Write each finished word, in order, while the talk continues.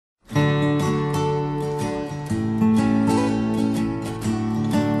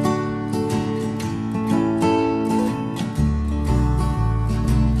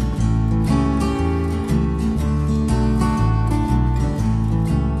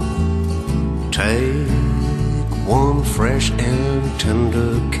Take one fresh and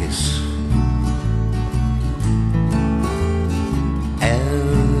tender kiss.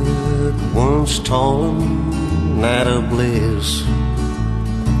 At once stolen at a bliss.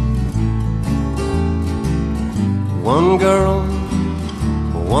 One girl,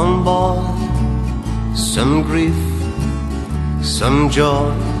 one boy, some grief, some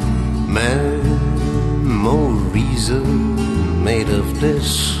joy, memories are made of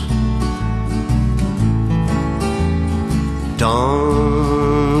this.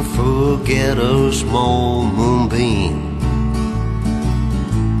 Don't forget a small moonbeam.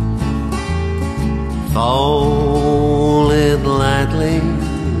 Fold it lightly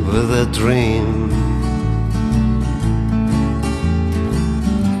with a dream.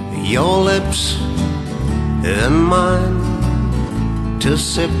 Your lips and mine to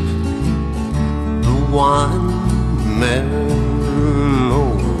sip the wine. Memories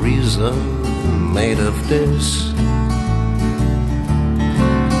are made of this.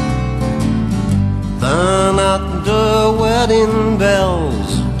 Then at the wedding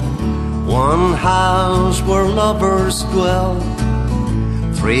bells, one house where lovers dwell.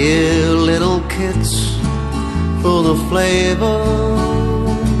 Three little kids full of flavor.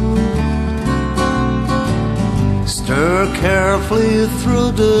 Stir carefully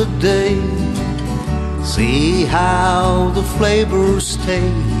through the day. See how the flavors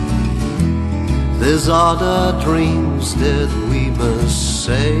stay. These are the dreams that we must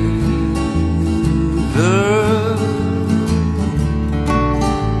savor.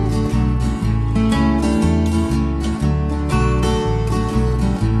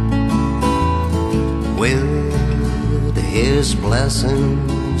 With His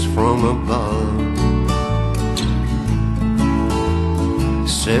blessings from above,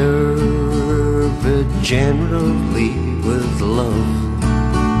 serve it generally with love.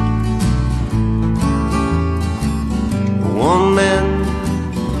 One man,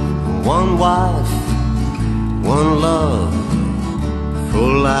 one wife, one love for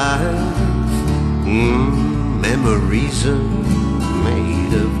life. Memories are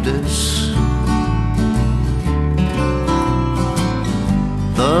made of this.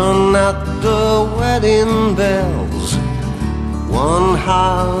 Then at the wedding bells, one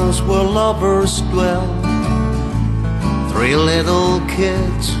house where lovers dwell. Three little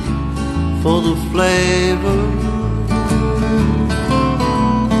kids for the flavor.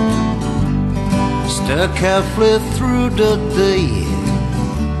 Stir carefully through the day.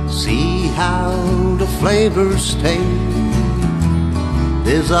 See how the flavors stay.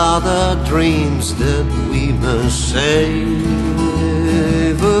 These are the dreams that we must savor.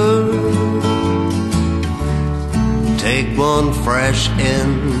 Take one fresh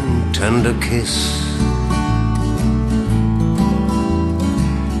and tender kiss.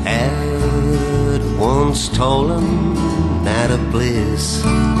 At once stolen at a bliss.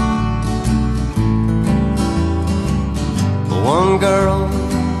 One girl,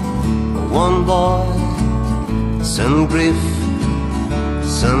 one boy, some grief,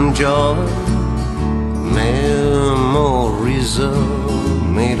 some joy. Memories are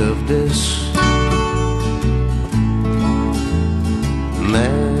made of this.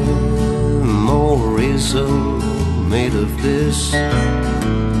 Memories are made of this.